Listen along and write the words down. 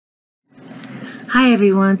Hi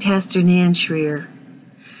everyone, Pastor Nan Schreier.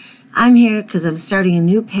 I'm here because I'm starting a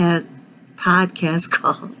new podcast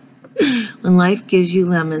called When Life Gives You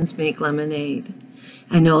Lemons, Make Lemonade.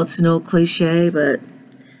 I know it's an old cliche, but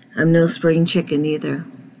I'm no spring chicken either.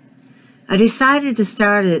 I decided to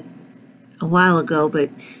start it a while ago, but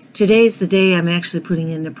today's the day I'm actually putting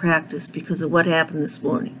it into practice because of what happened this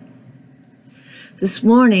morning. This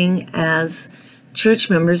morning, as church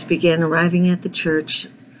members began arriving at the church,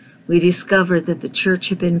 we discovered that the church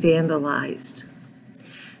had been vandalized.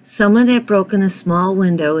 Someone had broken a small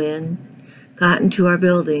window in, got into our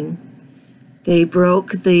building. They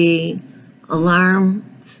broke the alarm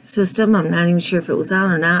system. I'm not even sure if it was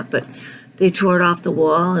on or not, but they tore it off the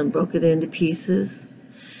wall and broke it into pieces.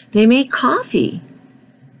 They made coffee,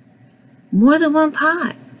 more than one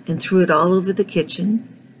pot, and threw it all over the kitchen.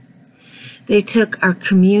 They took our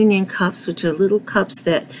communion cups, which are little cups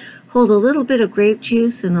that hold a little bit of grape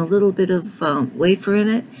juice and a little bit of wafer in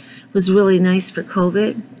it. It was really nice for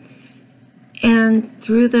COVID. And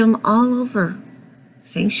threw them all over.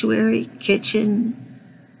 Sanctuary, kitchen,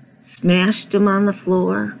 smashed them on the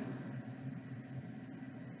floor.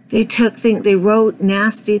 They wrote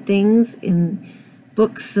nasty things in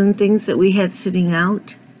books and things that we had sitting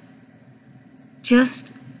out.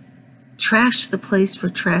 Just trashed the place for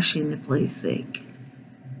trashing the place's sake.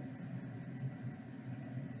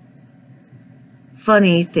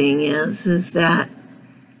 Funny thing is that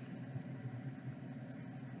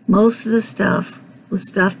most of the stuff was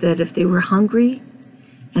stuff that if they were hungry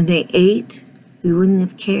and they ate, we wouldn't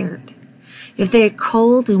have cared. If they're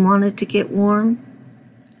cold and wanted to get warm,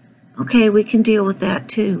 okay, we can deal with that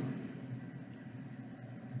too.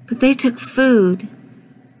 But they took food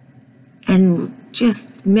and just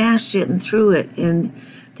mashed it and threw it, and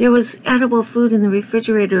there was edible food in the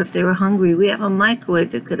refrigerator if they were hungry. We have a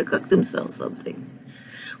microwave that could have cooked themselves something.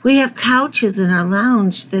 We have couches in our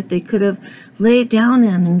lounge that they could have laid down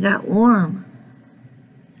in and got warm.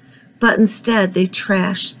 But instead, they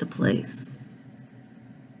trashed the place.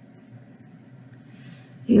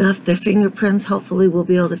 They left their fingerprints. Hopefully, we'll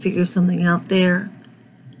be able to figure something out there.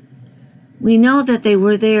 We know that they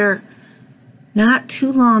were there not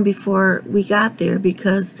too long before we got there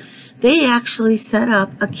because they actually set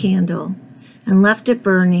up a candle and left it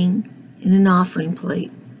burning in an offering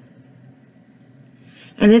plate.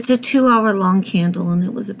 And it's a 2-hour-long candle, and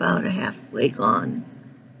it was about halfway gone.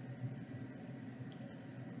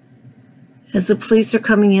 As the police are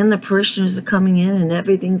coming in, the parishioners are coming in, and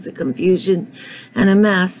everything's a confusion and a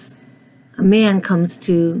mess, a man comes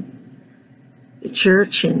to the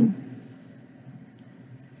church and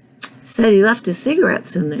said he left his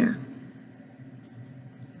cigarettes in there,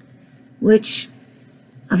 which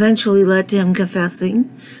eventually led to him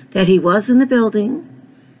confessing that he was in the building,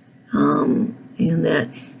 and that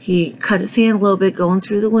he cut his hand a little bit going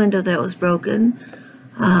through the window that was broken.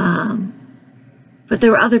 But there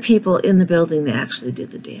were other people in the building that actually did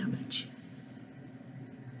the damage.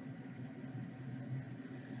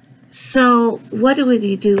 So what would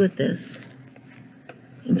he do with this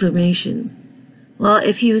information? Well,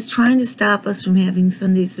 if he was trying to stop us from having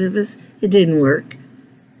Sunday service, it didn't work.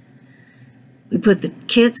 We put the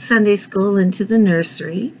kids' Sunday school into the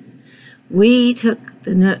nursery. We took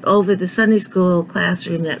over the Sunday school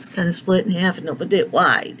classroom that's kind of split in half and opened it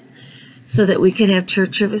wide so that we could have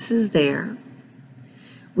church services there.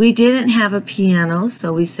 We didn't have a piano,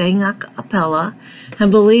 so we sang a cappella, and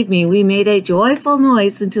believe me, we made a joyful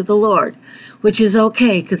noise unto the Lord, which is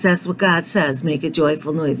okay because that's what God says, make a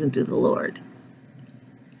joyful noise unto the Lord.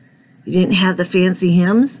 We didn't have the fancy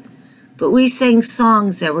hymns, but we sang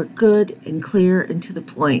songs that were good and clear and to the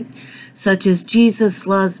point, such as Jesus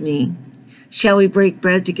Loves Me, Shall We Break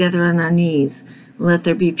Bread Together on Our Knees, Let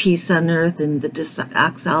There Be Peace on Earth, and the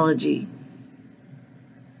doxology.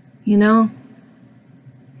 You know,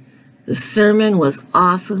 the sermon was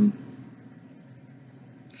awesome.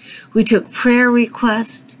 We took prayer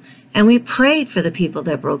requests, and we prayed for the people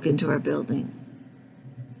that broke into our building.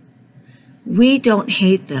 We don't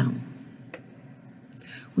hate them.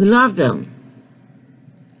 We love them,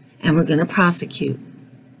 and we're going to prosecute.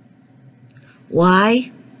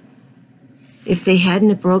 Why? If they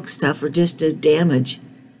hadn't broke stuff or just did damage,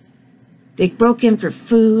 they broke in for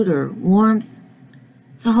food or warmth,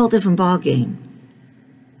 it's a whole different ballgame.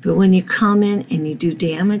 But when you come in and you do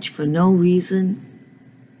damage for no reason,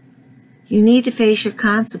 you need to face your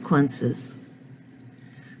consequences.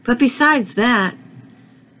 But besides that,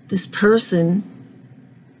 this person,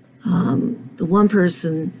 the one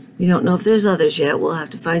person, we don't know if there's others yet. We'll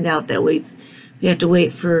have to find out. We have to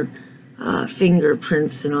wait for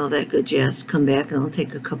fingerprints and all that good jazz to come back, and it'll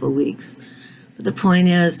take a couple weeks. But the point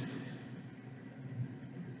is,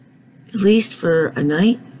 at least for a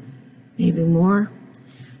night, maybe more.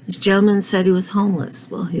 This gentleman said he was homeless.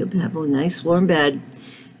 Well, he'll have a nice warm bed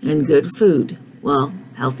and good food, well,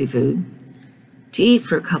 healthy food, to eat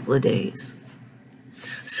for a couple of days.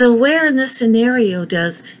 So where in this scenario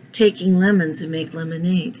does taking lemons and make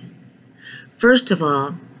lemonade? First of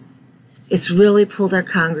all, it's really pulled our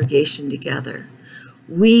congregation together.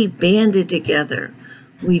 We banded together.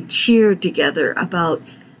 We cheered together about,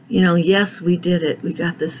 yes, we did it. We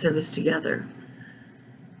got this service together.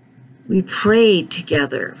 We prayed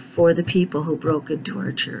together for the people who broke into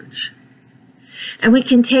our church. And we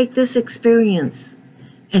can take this experience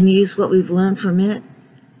and use what we've learned from it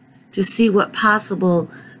to see what possible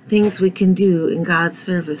things we can do in God's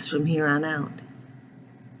service from here on out.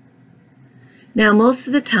 Now, most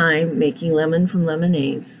of the time, making lemonade from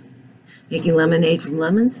lemons, you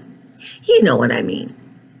know what I mean.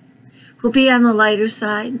 We'll be on the lighter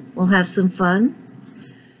side. We'll have some fun.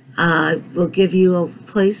 We'll give you a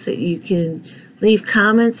place that you can leave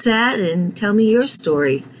comments at and tell me your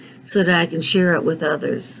story so that I can share it with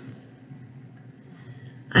others.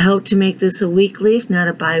 I hope to make this a weekly, if not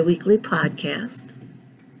a bi-weekly podcast.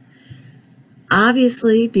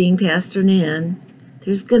 Obviously, being Pastor Nan,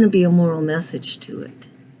 there's going to be a moral message to it.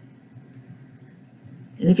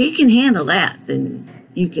 And if you can handle that, then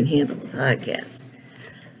you can handle the podcast.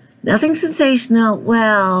 Nothing sensational.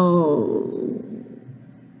 Well,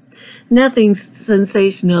 nothing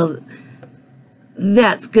sensational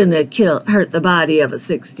that's going to hurt the body of a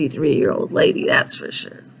 63-year-old lady, that's for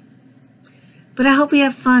sure. But I hope we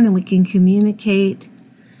have fun and we can communicate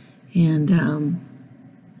and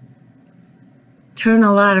turn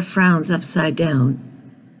a lot of frowns upside down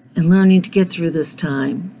and learning to get through this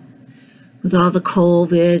time with all the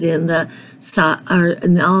COVID and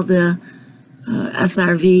all the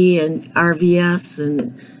SRV and RVS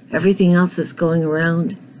and everything else that's going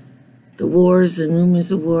around, the wars and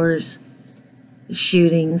rumors of wars, the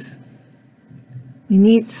shootings. We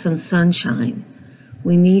need some sunshine.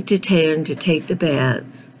 We need to take the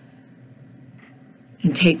bads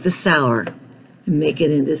and take the sour and make it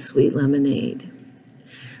into sweet lemonade.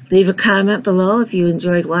 Leave a comment below if you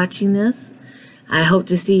enjoyed watching this. I hope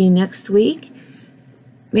to see you next week,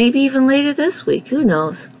 maybe even later this week. Who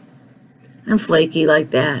knows? I'm flaky like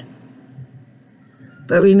that.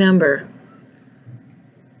 But remember,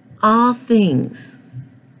 all things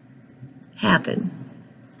happen.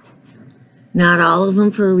 Not all of them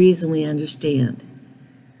for a reason we understand.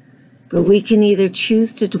 But we can either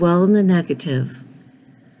choose to dwell in the negative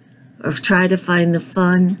or try to find the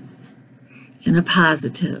fun and a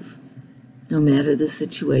positive, no matter the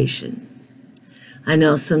situation. I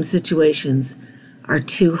know some situations are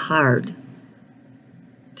too hard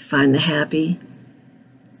to find the happy.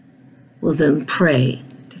 Well, then pray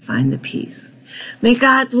to find the peace. May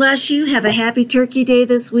God bless you. Have a happy Turkey Day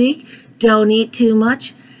this week. Don't eat too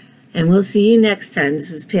much. And we'll see you next time.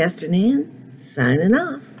 This is Pastor Nan, signing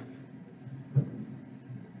off.